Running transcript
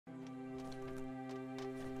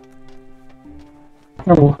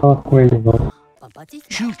Eu vou falar com ele agora.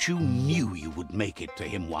 Choo Choo knew you would make it to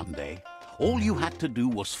him one day. All you had to do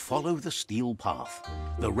was follow the steel path.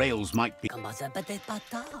 The rails might be...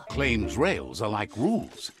 Claims rails are like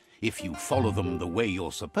rules. If you follow them the way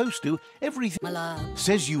you're supposed to, everything...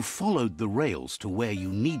 Says you followed the rails to where you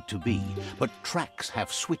need to be, but tracks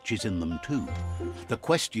have switches in them too. The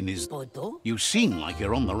question is, you seem like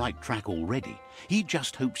you're on the right track already. He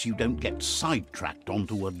just hopes you don't get sidetracked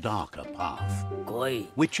onto a darker path.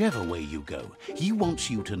 Whichever way you go, he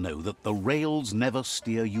wants you to know that the rails never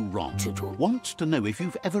steer you wrong. Wants to know if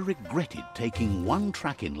you've ever regretted taking one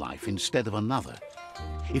track in life instead of another.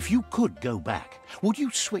 If you could go back, would you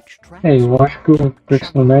switch tracks? Eu acho que o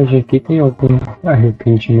personagem aqui tem algum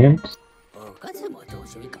arrependimento.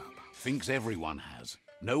 Thinks everyone has.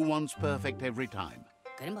 No one's perfect every time.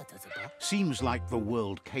 Seems like the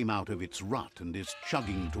world came out of its rut and is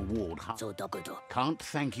chugging toward... Can't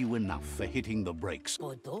thank you enough for hitting the brakes.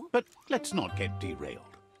 But let's not get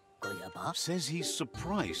derailed. Says he's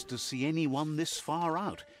surprised to see anyone this far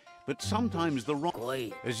out. But sometimes the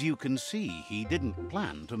wrong... As you can see, he didn't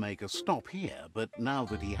plan to make a stop here, but now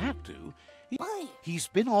that he had to... He's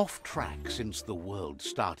been off track since the world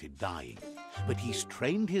started dying. But he's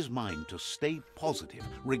trained his mind to stay positive,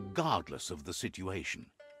 regardless of the situation.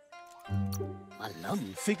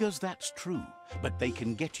 Figures that's true, but they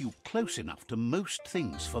can get you close enough to most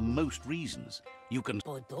things for most reasons. You can...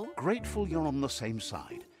 Grateful you're on the same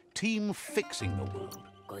side. Team fixing the world.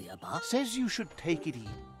 Says you should take it easy.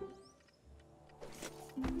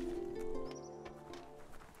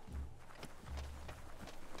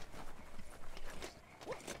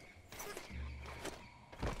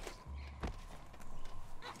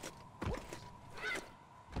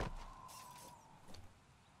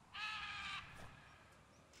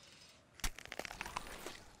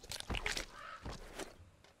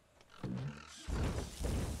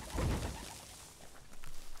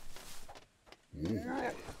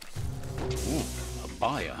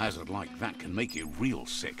 Fire hazard like that can make you real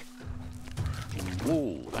sick.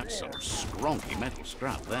 Whoa, that's some scronky metal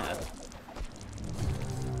scrap there.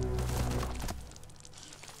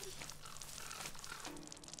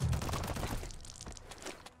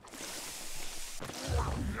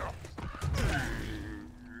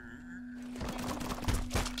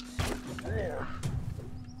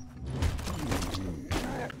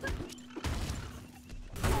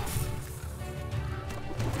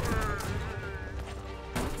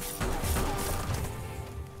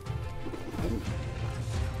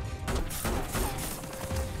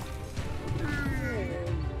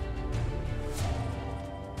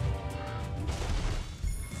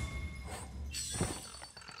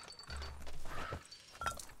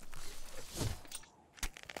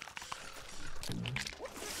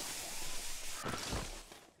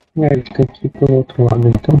 É, ele tem que ir pelo outro lado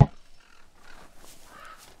então.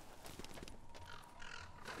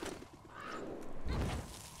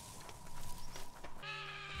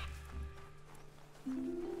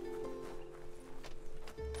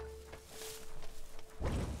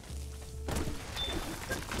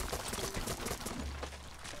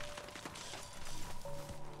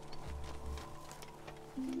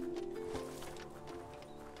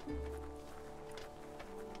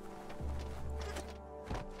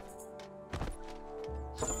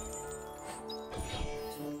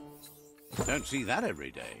 Don't see that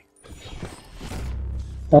every day.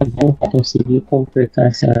 Tá bom, consegui completar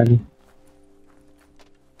essa área.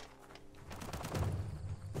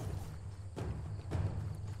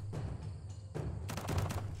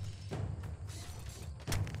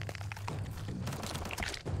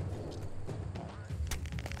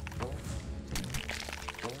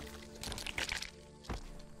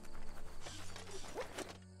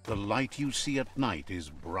 The light you see at night is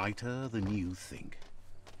brighter than you think.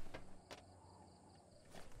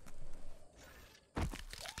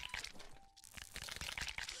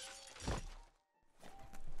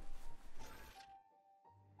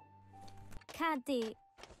 Cadê?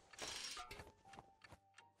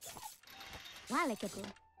 Vale que tu.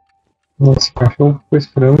 Nossa, o cachorro ficou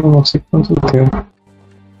esperando não sei quanto tempo.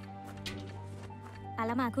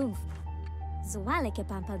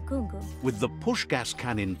 With the push gas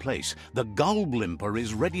can in place, the gull blimper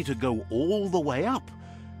is ready to go all the way up,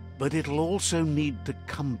 but it'll also need to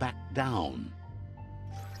come back down.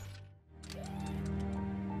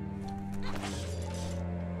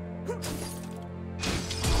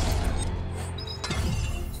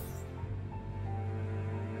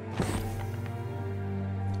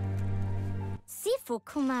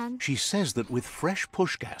 She says that with fresh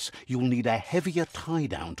push gas, you'll need a heavier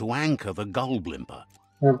tie-down to anchor the gull blimper.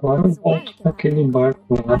 Agora eu volto naquele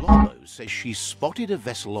barco lá. Lobo says she spotted a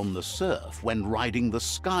vessel on the surf when riding the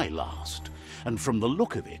sky last, and from the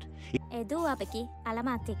look of it, E dua bagi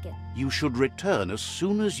alamat tiga. you should return as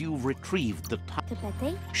soon as you've retrieved the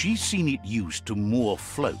Seperti She's seen it used to moor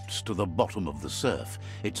floats to the bottom of the surf.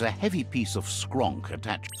 It's a heavy piece of skronk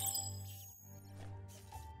attached.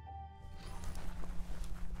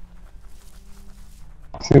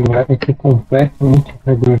 Esse lugar aqui é completamente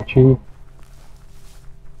radioativo.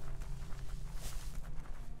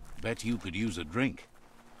 Bet you could use a drink.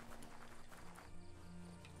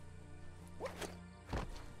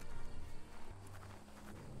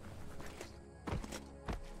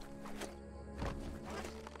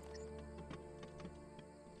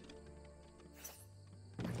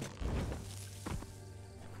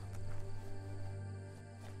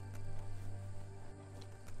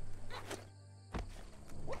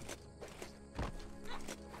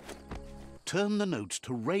 Turn the notes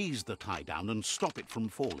to raise the tie down and stop it from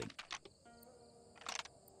falling.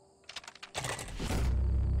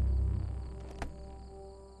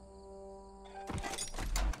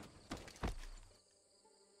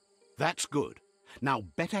 That's good. Now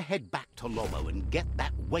better head back to Lobo and get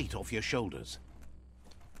that weight off your shoulders.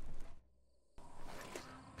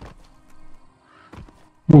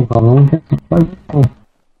 O balão já tá quase pronto.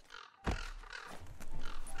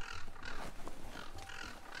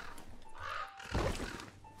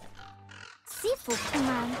 sifu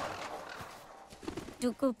kuman.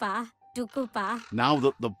 Dukupa. Now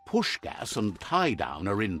that the push gas and tie down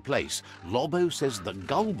are in place, Lobo says the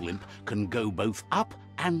gull blimp can go both up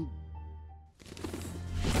and...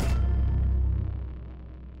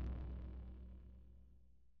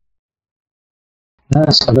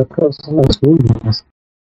 Nossa, dá pra usar as dúvidas.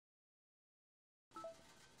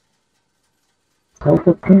 É um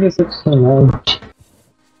pouquinho decepcionante.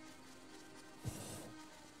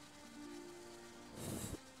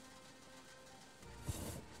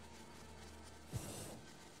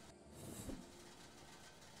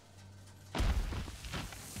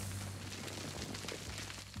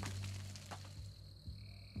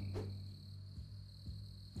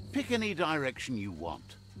 Pick any direction you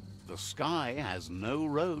want. The sky has no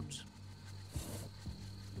roads.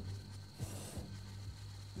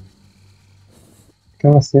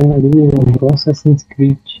 Aquela cena ali é um negócio Assassin's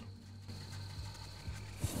Creed.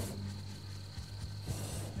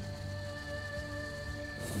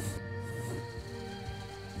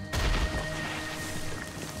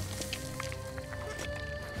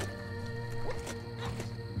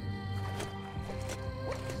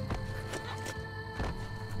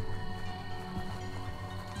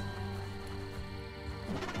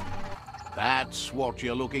 That's what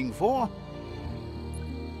you're looking for?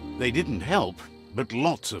 They didn't help, but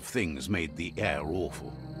lots of things made the air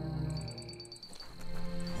awful.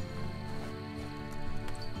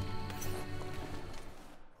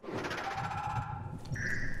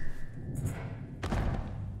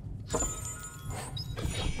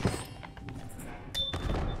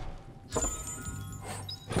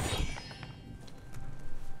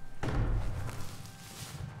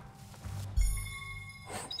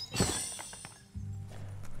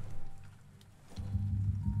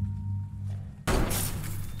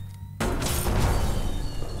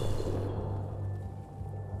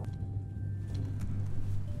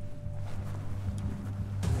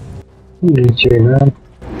 Mentira, né?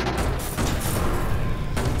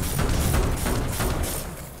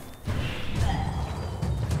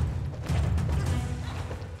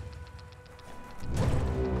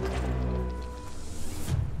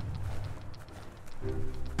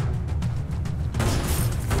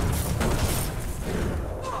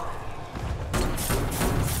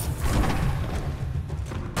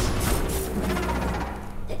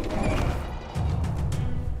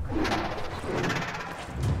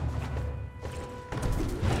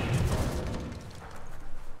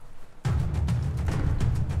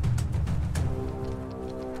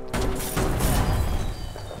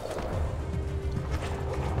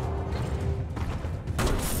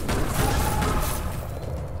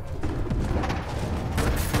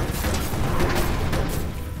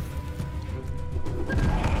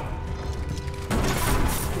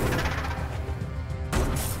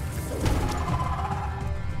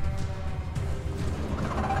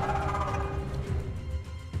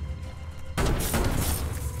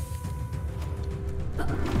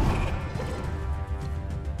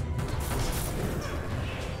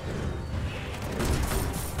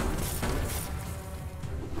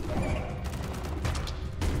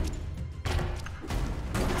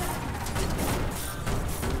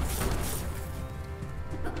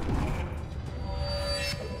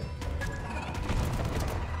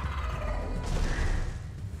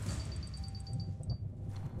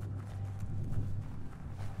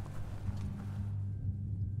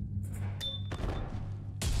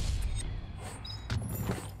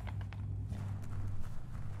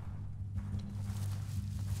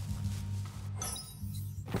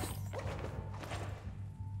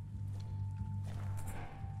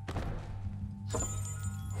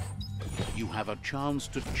 you have a chance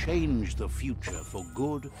to change the future for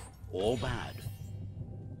good or bad.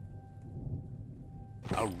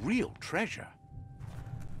 A real treasure.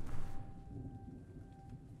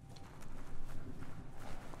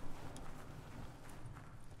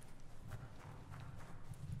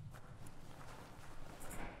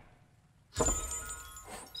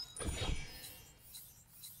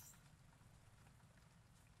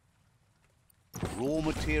 Raw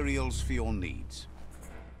materials for your needs.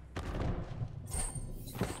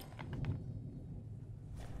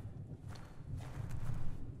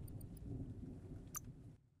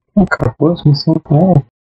 Acabou as missões com ela?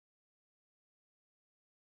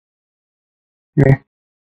 É.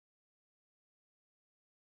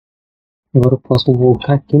 Agora eu posso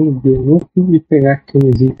voltar aqui no Biomutant e pegar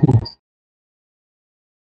aqueles itens.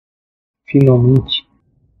 Finalmente.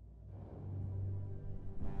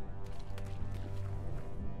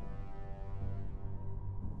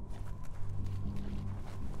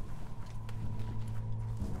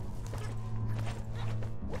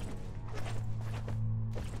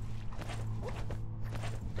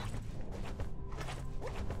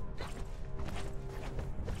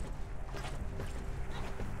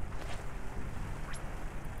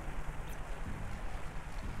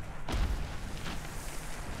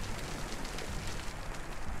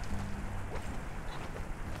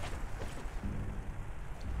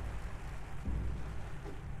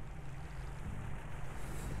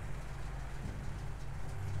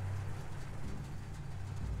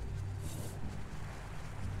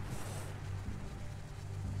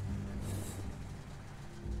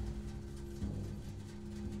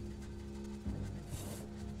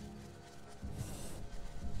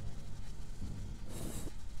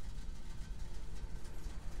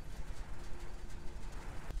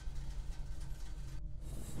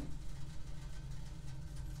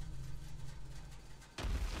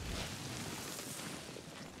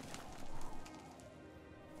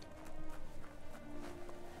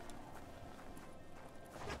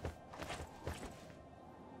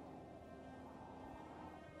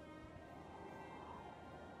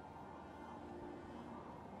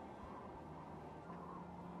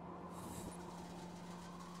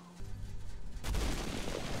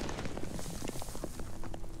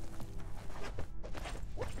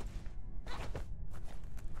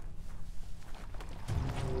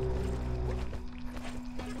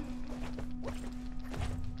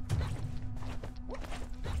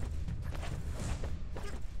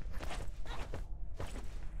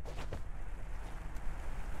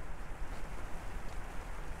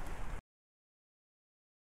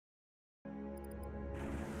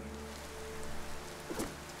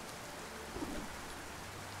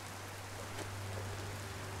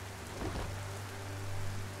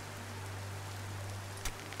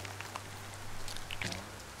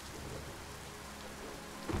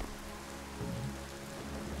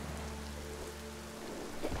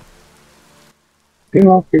 Sei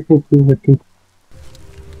lá o que eu fiz aqui.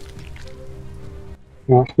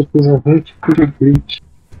 Eu acho que eu fiz algum tipo de glitch.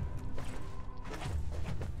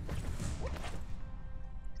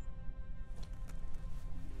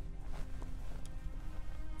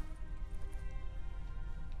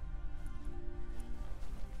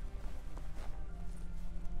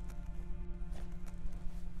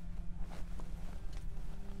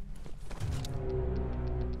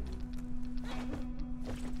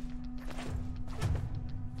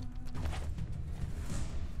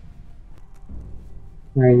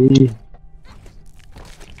 Aí.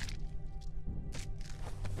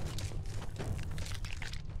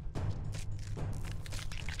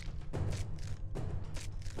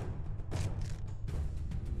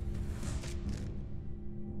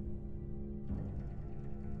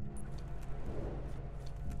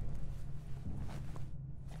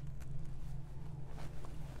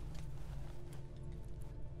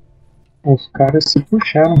 Os caras se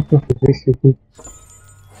puxaram pra fazer isso aqui.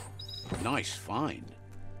 Nice find.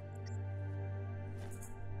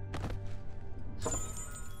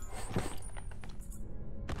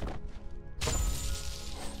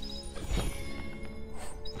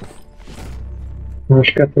 Eu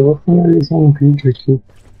acho que até vou finalizar um vídeo aqui.